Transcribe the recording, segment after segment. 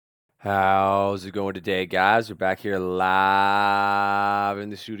How's it going today, guys? We're back here live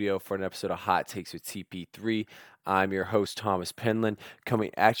in the studio for an episode of Hot Takes with TP3. I'm your host, Thomas Penland, coming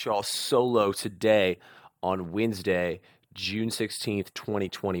at you all solo today on Wednesday, June 16th,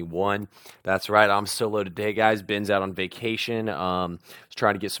 2021. That's right, I'm solo today, guys. Ben's out on vacation. Was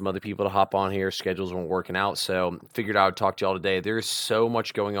trying to get some other people to hop on here. Schedules weren't working out, so figured I would talk to y'all today. There's so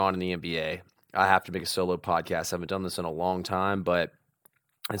much going on in the NBA. I have to make a solo podcast. I haven't done this in a long time, but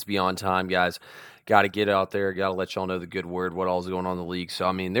it's beyond time, guys. Got to get out there. Got to let y'all know the good word, what all's going on in the league. So,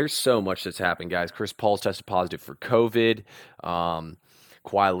 I mean, there's so much that's happened, guys. Chris Paul's tested positive for COVID.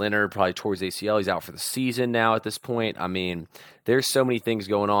 Kawhi Leonard probably tore his ACL. He's out for the season now at this point. I mean, there's so many things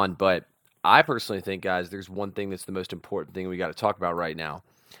going on. But I personally think, guys, there's one thing that's the most important thing we got to talk about right now.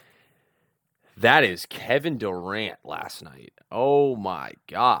 That is Kevin Durant last night. Oh my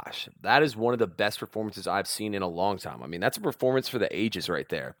gosh. That is one of the best performances I've seen in a long time. I mean, that's a performance for the ages right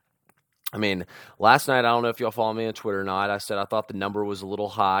there. I mean, last night, I don't know if y'all follow me on Twitter or not. I said I thought the number was a little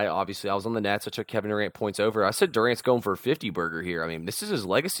high. Obviously, I was on the Nets. I took Kevin Durant points over. I said Durant's going for a 50-burger here. I mean, this is his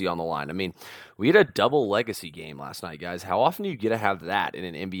legacy on the line. I mean, we had a double legacy game last night, guys. How often do you get to have that in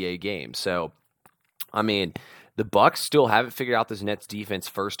an NBA game? So, I mean, the Bucks still haven't figured out this Nets defense.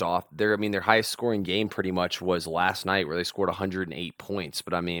 First off, their highest scoring game pretty much was last night, where they scored 108 points.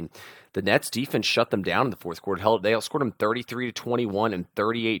 But I mean, the Nets defense shut them down in the fourth quarter. Hell, they outscored them 33-21 and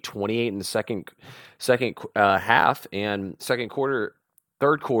 38-28 in the second half and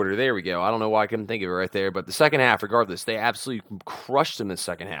third quarter. There we go. I don't know why I couldn't think of it right there, but the second half, regardless, they absolutely crushed them in the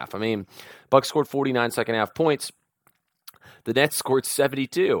second half. I mean, Bucks scored 49 second half points. The Nets scored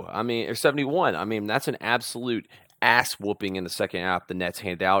 72. Or 71. I mean, that's an absolute ass whooping in the second half the Nets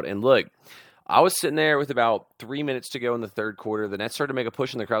handed out. And look, I was sitting there with about 3 minutes to go in the third quarter. The Nets started to make a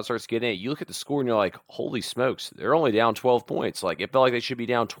push and the crowd starts getting it. You look at the score and you're like, holy smokes, they're only down 12 points. Like, it felt like they should be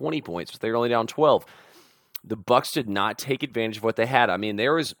down 20 points, but they're only down 12. The Bucks did not take advantage of what they had. I mean,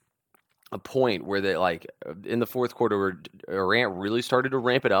 there was a point where they, like, in the fourth quarter where Durant really started to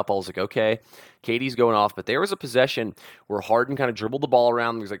ramp it up. I was like, okay, KD's going off. But there was a possession where Harden kind of dribbled the ball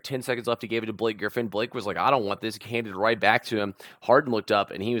around. There was like 10 seconds left. He gave it to Blake Griffin. Blake was like, I don't want this. Handed it right back to him. Harden looked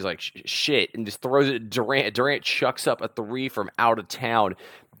up, and he was like, shit, and just throws it at Durant. Durant chucks up a three from out of town.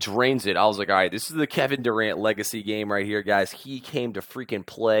 Drains it. I was like, all right, this is the Kevin Durant legacy game right here, guys. He came to freaking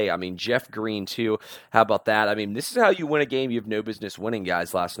play. I mean, Jeff Green, too. How about that? I mean, this is how you win a game you have no business winning,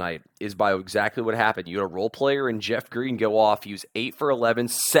 guys, last night, is by exactly what happened. You had a role player and Jeff Green go off. He was 8 for 11,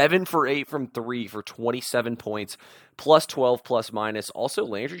 7 for 8 from 3 for 27 points, plus 12, plus minus. Also,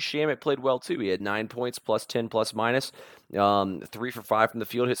 Landry Shamet played well, too. He had 9 points, plus 10, plus minus. 3 for 5 from the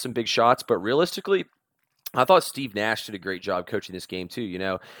field, hit some big shots. But realistically, I thought Steve Nash did a great job coaching this game, too. You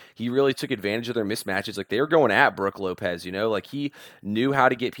know, he really took advantage of their mismatches. Like, they were going at Brook Lopez, you know, like he knew how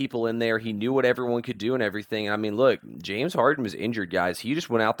to get people in there. He knew what everyone could do and everything. I mean, look, James Harden was injured, guys. He just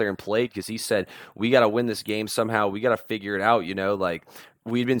went out there and played because he said, we got to win this game somehow. We got to figure it out, you know, like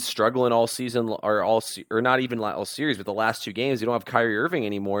we'd been struggling all season or not even all series, but the last 2 games, you don't have Kyrie Irving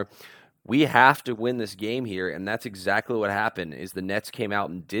anymore. We have to win this game here, and that's exactly what happened, is the Nets came out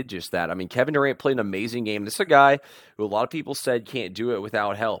and did just that. I mean, Kevin Durant played an amazing game. This is a guy who a lot of people said can't do it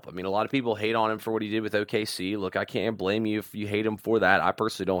without help. I mean, a lot of people hate on him for what he did with OKC. Look, I can't blame you if you hate him for that. I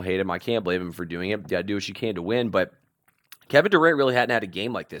personally don't hate him. I can't blame him for doing it. You got to do what you can to win, but Kevin Durant really hadn't had a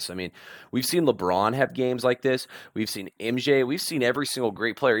game like this. I mean, we've seen LeBron have games like this. We've seen MJ. We've seen every single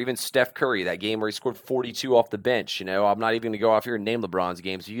great player, even Steph Curry, that game where he scored 42 off the bench. You know, I'm not even going to go off here and name LeBron's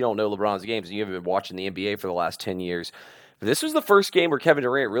games. If you don't know LeBron's games and you haven't been watching the NBA for the last 10 years. But this was the first game where Kevin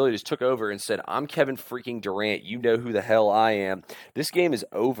Durant really just took over and said, I'm Kevin freaking Durant. You know who the hell I am. This game is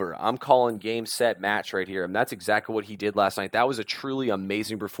over. I'm calling game, set, match right here. And that's exactly what he did last night. That was a truly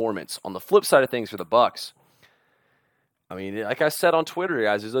amazing performance. On the flip side of things for the Bucks, I mean, like I said on Twitter,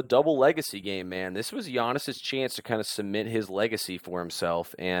 guys, it's a double legacy game, man. This was Giannis's chance to kind of cement his legacy for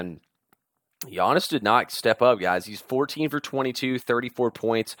himself, and Giannis did not step up, guys. He's 14 for 22, 34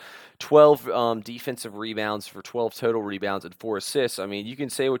 points, 12 defensive rebounds for 12 total rebounds and 4 assists. I mean, you can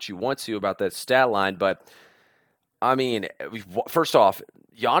say what you want to about that stat line, but I mean, first off,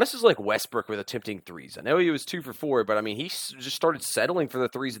 Giannis is like Westbrook with attempting threes. I know he was 2 for 4, but I mean, he just started settling for the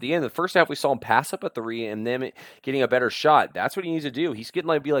threes at the end. The first half, we saw him pass up a 3 and then getting a better shot. That's what he needs to do. He's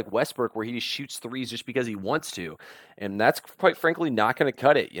getting to be like Westbrook, where he just shoots threes just because he wants to. And that's quite frankly not going to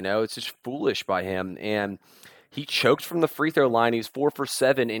cut it. You know, it's just foolish by him. And he choked from the free throw line. He was 4 for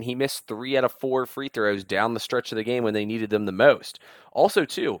 7, and he missed 3 out of 4 free throws down the stretch of the game when they needed them the most. Also,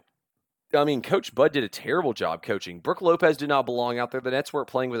 too, I mean, Coach Bud did a terrible job coaching. Brook Lopez did not belong out there. The Nets weren't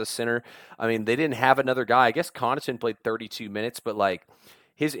playing with a center. I mean, they didn't have another guy. I guess Connaughton played 32 minutes, but like,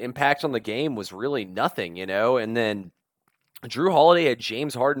 his impact on the game was really nothing, and then Drew Holiday had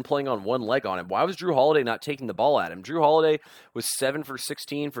James Harden playing on one leg on him. Why was Drew Holiday not taking the ball at him? Drew Holiday was 7 for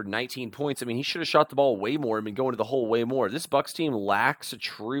 16 for 19 points. I mean, he should have shot the ball way more and been going to the hole way more. This Bucks team lacks a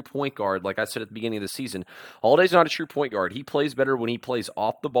true point guard, like I said at the beginning of the season. Holiday's not a true point guard. He plays better when he plays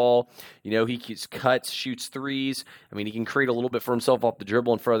off the ball. He cuts, shoots threes. I mean, he can create a little bit for himself off the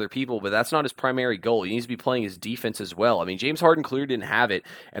dribble and for other people, but that's not his primary goal. He needs to be playing his defense as well. I mean, James Harden clearly didn't have it,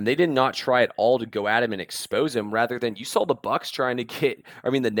 and they did not try at all to go at him and expose him. Rather than, you saw the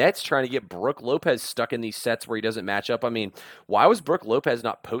Nets trying to get Brook Lopez stuck in these sets where he doesn't match up. I mean, why was Brook Lopez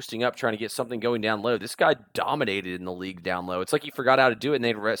not posting up trying to get something going down low? This guy dominated in the league down low. It's like he forgot how to do it, and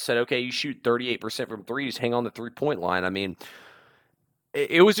they said, okay, you shoot 38% from three, just hang on the three-point line. I mean,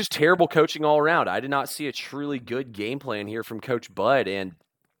 it was just terrible coaching all around. I did not see a truly good game plan here from Coach Bud, and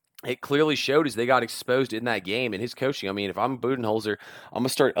it clearly showed as they got exposed in that game and his coaching. I mean, if I'm Budenholzer, I'm going to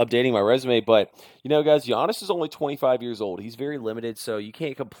start updating my resume. But, guys, Giannis is only 25 years old. He's very limited, so you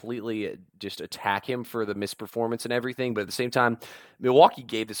can't completely just attack him for the misperformance and everything. But at the same time, Milwaukee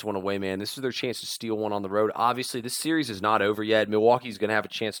gave this one away, man. This is their chance to steal one on the road. Obviously, this series is not over yet. Milwaukee's going to have a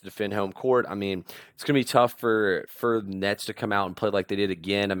chance to defend home court. I mean, it's going to be tough for the Nets to come out and play like they did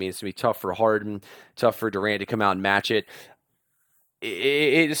again. I mean, it's going to be tough for Harden, tough for Durant to come out and match it.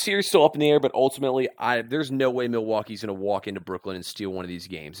 The series is still up in the air, but ultimately, there's no way Milwaukee's going to walk into Brooklyn and steal one of these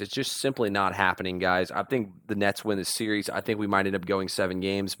games. It's just simply not happening, guys. I think the Nets win this series. I think we might end up going 7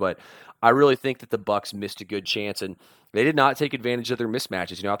 games, but I really think that the Bucks missed a good chance, and they did not take advantage of their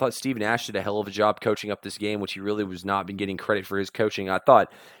mismatches. I thought Steve Nash did a hell of a job coaching up this game, which he really was not been getting credit for his coaching. I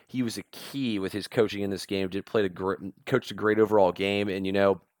thought he was a key with his coaching in this game. Coached a great overall game, and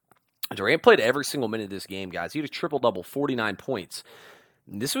Durant played every single minute of this game, guys. He had a triple-double, 49 points.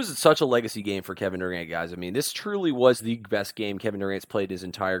 This was such a legacy game for Kevin Durant, guys. I mean, this truly was the best game Kevin Durant's played his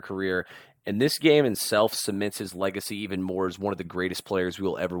entire career. And this game itself cements his legacy even more as one of the greatest players we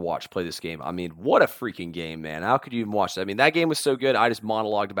will ever watch play this game. I mean, what a freaking game, man. How could you even watch that? I mean, that game was so good, I just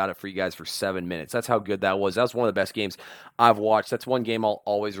monologued about it for you guys for 7 minutes. That's how good that was. That was one of the best games I've watched. That's one game I'll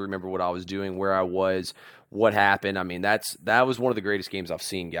always remember what I was doing, where I was, what happened. I mean, that was one of the greatest games I've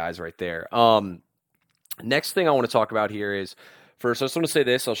seen, guys, right there. Next thing I want to talk about here is, first, I just want to say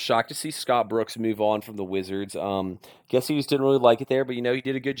this. I was shocked to see Scott Brooks move on from the Wizards. Guess he just didn't really like it there, but, he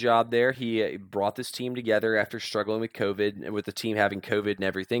did a good job there. He brought this team together after struggling with COVID and with the team having COVID and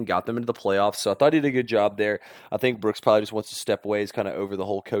everything, got them into the playoffs. So I thought he did a good job there. I think Brooks probably just wants to step away. He's kind of over the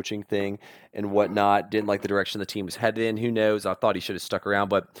whole coaching thing and whatnot. Didn't like the direction the team was headed in. Who knows? I thought he should have stuck around.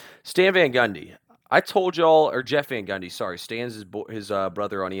 But Stan Van Gundy, I told y'all, or Jeff Van Gundy, sorry, Stan's his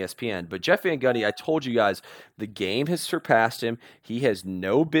brother on ESPN. But Jeff Van Gundy, I told you guys, the game has surpassed him. He has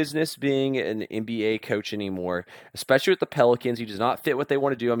no business being an NBA coach anymore, especially with the Pelicans. He does not fit what they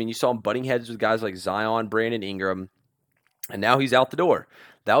want to do. I mean, you saw him butting heads with guys like Zion, Brandon Ingram, and now he's out the door.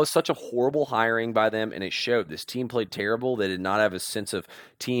 That was such a horrible hiring by them, and it showed. This team played terrible. They did not have a sense of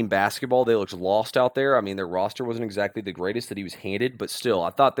team basketball. They looked lost out there. I mean, their roster wasn't exactly the greatest that he was handed, but still,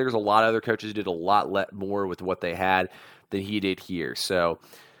 I thought there's a lot of other coaches who did a lot more with what they had than he did here. So,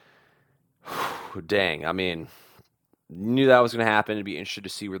 dang, I mean, knew that was going to happen. It'd be interesting to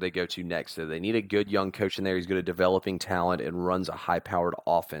see where they go to next. So they need a good young coach in there. He's good at developing talent and runs a high-powered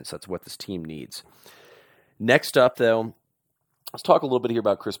offense. That's what this team needs. Next up, though, let's talk a little bit here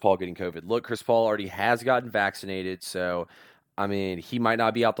about Chris Paul getting COVID. Look, Chris Paul already has gotten vaccinated, so, I mean, he might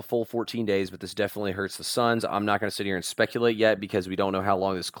not be out the full 14 days, but this definitely hurts the Suns. I'm not going to sit here and speculate yet because we don't know how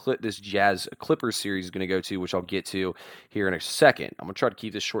long this Jazz Clippers series is going to go to, which I'll get to here in a second. I'm going to try to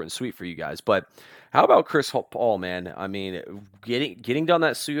keep this short and sweet for you guys, but how about Chris Paul, man? I mean, getting down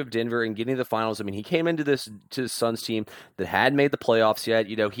that suit of Denver and getting to the finals. I mean, he came into to the Suns team that hadn't made the playoffs yet.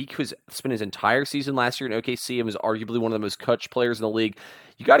 He spent his entire season last year in OKC and was arguably one of the most clutch players in the league.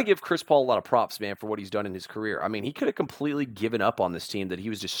 You got to give Chris Paul a lot of props, man, for what he's done in his career. I mean, he could have completely given up on this team that he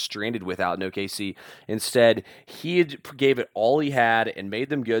was just stranded without in OKC. Instead, he gave it all he had and made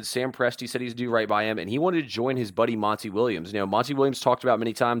them good. Sam Presti said he's do right by him, and he wanted to join his buddy Monty Williams. Monty Williams talked about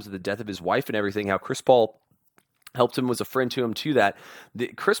many times the death of his wife and everything, how Chris Paul helped him, was a friend to him to that.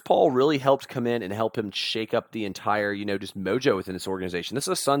 Chris Paul really helped come in and help him shake up the entire, just mojo within this organization. This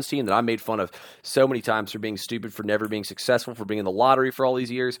is a Suns team that I made fun of so many times for being stupid, for never being successful, for being in the lottery for all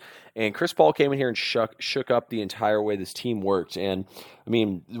these years. And Chris Paul came in here and shook up the entire way this team worked. And, I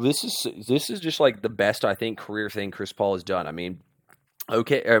mean, this is just like the best, I think, career thing Chris Paul has done. I mean,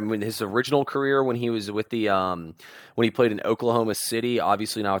 okay. I mean, his original career when he was with the when he played in Oklahoma City,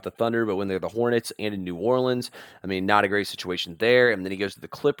 obviously not with the Thunder, but when they're the Hornets and in New Orleans, I mean, not a great situation there. And then he goes to the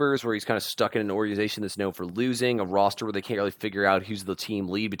Clippers, where he's kind of stuck in an organization that's known for losing, a roster where they can't really figure out who's the team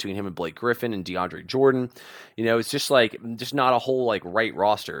lead between him and Blake Griffin and DeAndre Jordan. It's just not a whole like right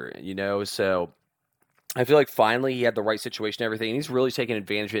roster. So I feel like finally he had the right situation and everything, and he's really taken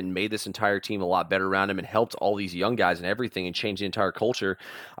advantage of it and made this entire team a lot better around him and helped all these young guys and everything and changed the entire culture.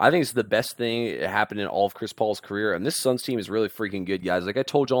 I think it's the best thing that happened in all of Chris Paul's career, and this Suns team is really freaking good, guys. Like I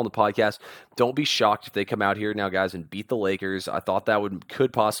told you all on the podcast, don't be shocked if they come out here now, guys, and beat the Lakers. I thought that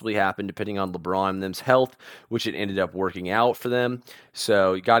could possibly happen depending on LeBron and them's health, which it ended up working out for them.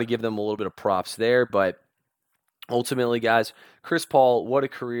 So you got to give them a little bit of props there, but ultimately, guys, Chris Paul, what a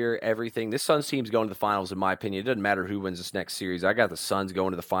career, everything. This Suns team's going to the finals, in my opinion. It doesn't matter who wins this next series. I got the Suns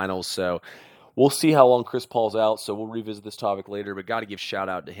going to the finals, so we'll see how long Chris Paul's out, so we'll revisit this topic later, but got to give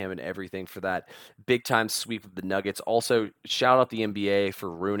shout-out to him and everything for that big-time sweep of the Nuggets. Also, shout-out the NBA for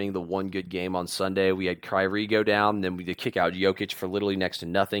ruining the one good game on Sunday. We had Kyrie go down, and then we did kick out Jokic for literally next to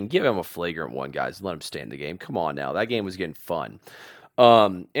nothing. Give him a flagrant one, guys. Let him stay in the game. Come on now. That game was getting fun.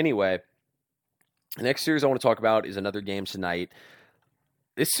 Anyway, the next series I want to talk about is another game tonight.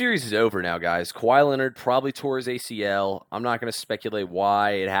 This series is over now, guys. Kawhi Leonard probably tore his ACL. I'm not going to speculate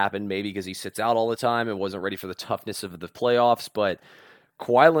why it happened. Maybe because he sits out all the time and wasn't ready for the toughness of the playoffs. But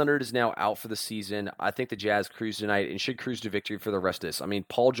Kawhi Leonard is now out for the season. I think the Jazz cruise tonight and should cruise to victory for the rest of this. I mean,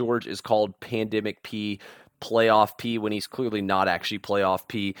 Paul George is called Pandemic P, Playoff P, when he's clearly not actually Playoff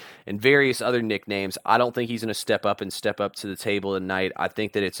P, and various other nicknames. I don't think he's going to step up to the table tonight. I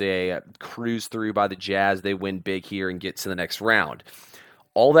think that it's a cruise through by the Jazz. They win big here and get to the next round.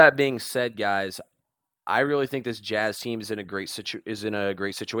 All that being said, guys, I really think this Jazz team is in a great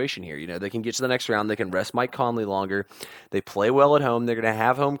situation here. They can get to the next round. They can rest Mike Conley longer. They play well at home. They're going to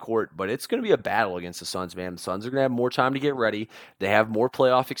have home court, but it's going to be a battle against the Suns, man. The Suns are going to have more time to get ready. They have more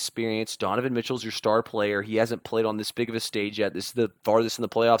playoff experience. Donovan Mitchell's your star player. He hasn't played on this big of a stage yet. This is the farthest in the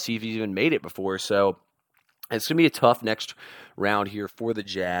playoffs he's even made it before. So it's going to be a tough next round here for the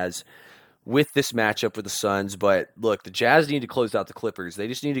Jazz with this matchup with the Suns. But look, the Jazz need to close out the Clippers. They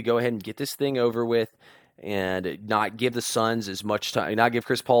just need to go ahead and get this thing over with and not give the Suns as much time, not give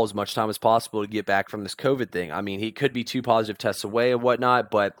Chris Paul as much time as possible to get back from this COVID thing. I mean, he could be 2 positive tests away and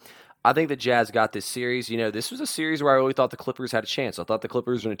whatnot, but I think the Jazz got this series. This was a series where I really thought the Clippers had a chance. I thought the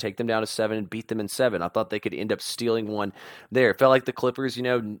Clippers were going to take them down to 7 and beat them in 7. I thought they could end up stealing one there. It felt like the Clippers,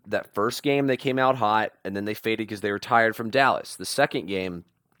 that first game they came out hot, and then they faded because they were tired from Dallas. The second game,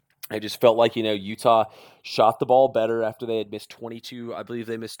 I just felt like, Utah shot the ball better after they had missed 22. I believe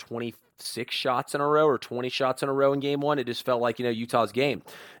they missed 26 shots in a row or 20 shots in a row in game one. It just felt like, Utah's game.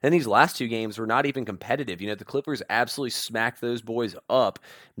 And these last 2 games were not even competitive. The Clippers absolutely smacked those boys up.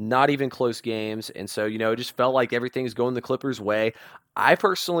 Not even close games. And so, it just felt like everything's going the Clippers' way. I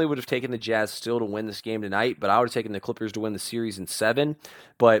personally would have taken the Jazz still to win this game tonight, but I would have taken the Clippers to win the series in 7.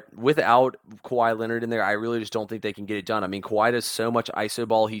 But without Kawhi Leonard in there, I really just don't think they can get it done. I mean, Kawhi does so much ISO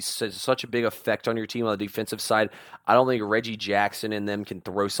ball. He's such a big effect on your team on the defensive side. I don't think Reggie Jackson and them can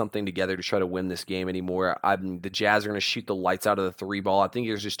throw something together to try to win this game anymore. The Jazz are going to shoot the lights out of the 3 ball. I think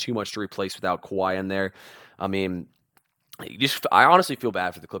there's just too much to replace without Kawhi in there. I mean, I honestly feel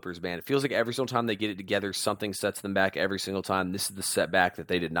bad for the Clippers, man. It feels like every single time they get it together, something sets them back every single time. This is the setback that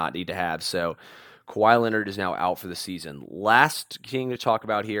they did not need to have. So Kawhi Leonard is now out for the season. Last thing to talk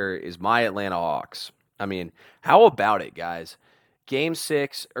about here is my Atlanta Hawks. I mean, how about it, guys? Game 4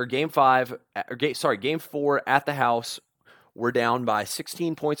 at the house. We're down by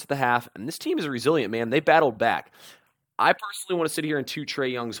 16 points at the half, and this team is resilient, man. They battled back. I personally want to sit here and toot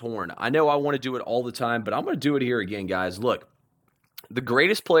Trae Young's horn. I know I want to do it all the time, but I'm going to do it here again, guys. Look, the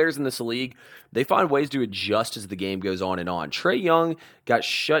greatest players in this league, they find ways to adjust as the game goes on and on. Trae Young got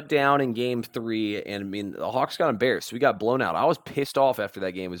shut down in Game 3, and I mean, the Hawks got embarrassed. We got blown out. I was pissed off after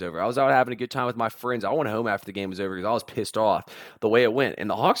that game was over. I was out having a good time with my friends. I went home after the game was over because I was pissed off the way it went. And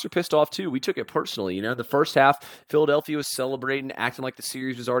the Hawks were pissed off too. We took it personally. The first half, Philadelphia was celebrating, acting like the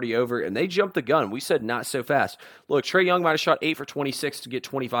series was already over, and they jumped the gun. We said, not so fast. Look, Trae Young might have shot 8 for 26 to get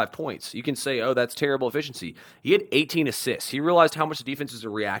 25 points. You can say, oh, that's terrible efficiency. He had 18 assists. He realized how much the defenses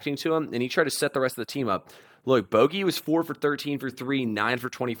are reacting to him, and he tried to set the rest of the team up. Look, Bogey was 4 for 13 for 3, 9 for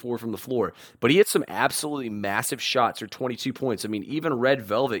 24 from the floor. But he had some absolutely massive shots for 22 points. I mean, even Red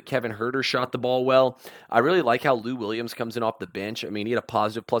Velvet, Kevin Huerter shot the ball well. I really like how Lou Williams comes in off the bench. I mean, he had a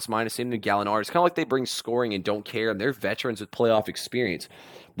positive plus-minus. Same in Gallinari. It's kind of like they bring scoring and don't care, and they're veterans with playoff experience.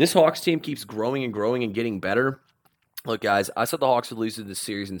 This Hawks team keeps growing and growing and getting better. Look, guys, I said the Hawks would lose this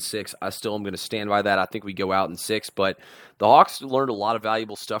series in 6. I still am going to stand by that. I think we go out in 6, but the Hawks learned a lot of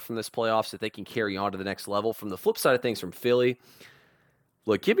valuable stuff from this playoffs that they can carry on to the next level. From the flip side of things, from Philly,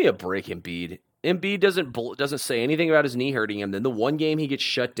 look, give me a break, Embiid. Embiid doesn't say anything about his knee hurting him. Then the one game he gets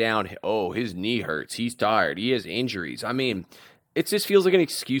shut down, oh, his knee hurts. He's tired. He has injuries. I mean, it just feels like an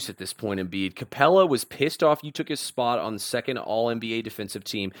excuse at this point, Embiid. Capella was pissed off you took his spot on the second All-NBA defensive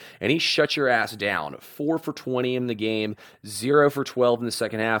team, and he shut your ass down. 4 for 20 in the game, 0 for 12 in the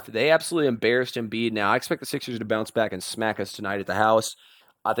second half. They absolutely embarrassed Embiid. Now, I expect the Sixers to bounce back and smack us tonight at the house.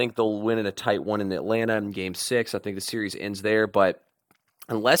 I think they'll win in a tight one in Atlanta in Game 6. I think the series ends there, but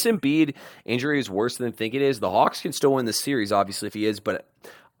unless Embiid injury is worse than I think it is, the Hawks can still win the series, obviously, if he is, but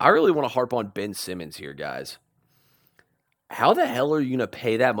I really want to harp on Ben Simmons here, guys. How the hell are you going to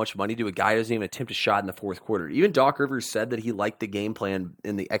pay that much money to a guy who doesn't even attempt a shot in the fourth quarter? Even Doc Rivers said that he liked the game plan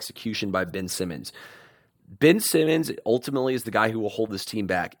and the execution by Ben Simmons. Ben Simmons ultimately is the guy who will hold this team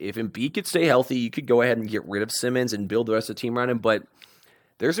back. If Embiid could stay healthy, you could go ahead and get rid of Simmons and build the rest of the team around him, but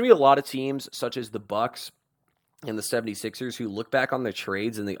there's going to be a lot of teams, such as the Bucks and the 76ers, who look back on the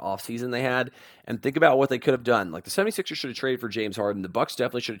trades in the offseason they had and think about what they could have done. Like the 76ers should have traded for James Harden. The Bucks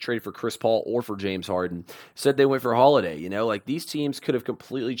definitely should have traded for Chris Paul or for James Harden. Said they went for Holiday. You know, like these teams could have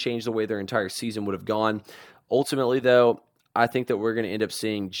completely changed the way their entire season would have gone. Ultimately, though, I think that we're going to end up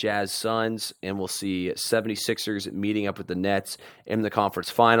seeing Jazz Suns, and we'll see 76ers meeting up with the Nets in the conference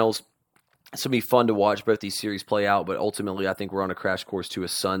finals. It's going to be fun to watch both these series play out, but ultimately I think we're on a crash course to a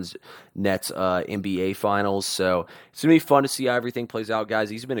Suns-Nets NBA Finals. So it's going to be fun to see how everything plays out, guys.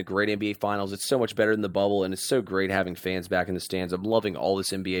 These have been a great NBA Finals. It's so much better than the bubble, and it's so great having fans back in the stands. I'm loving all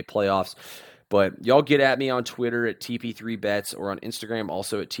this NBA playoffs. But y'all get at me on Twitter at TP3Bets or on Instagram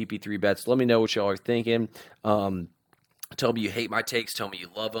also at TP3Bets. Let me know what y'all are thinking. Tell me you hate my takes. Tell me you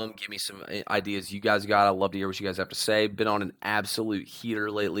love them. Give me some ideas you guys got. I'd love to hear what you guys have to say. Been on an absolute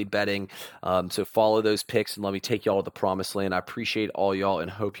heater lately betting. So follow those picks and let me take y'all to the promised land. I appreciate all y'all and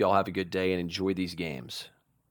hope y'all have a good day and enjoy these games.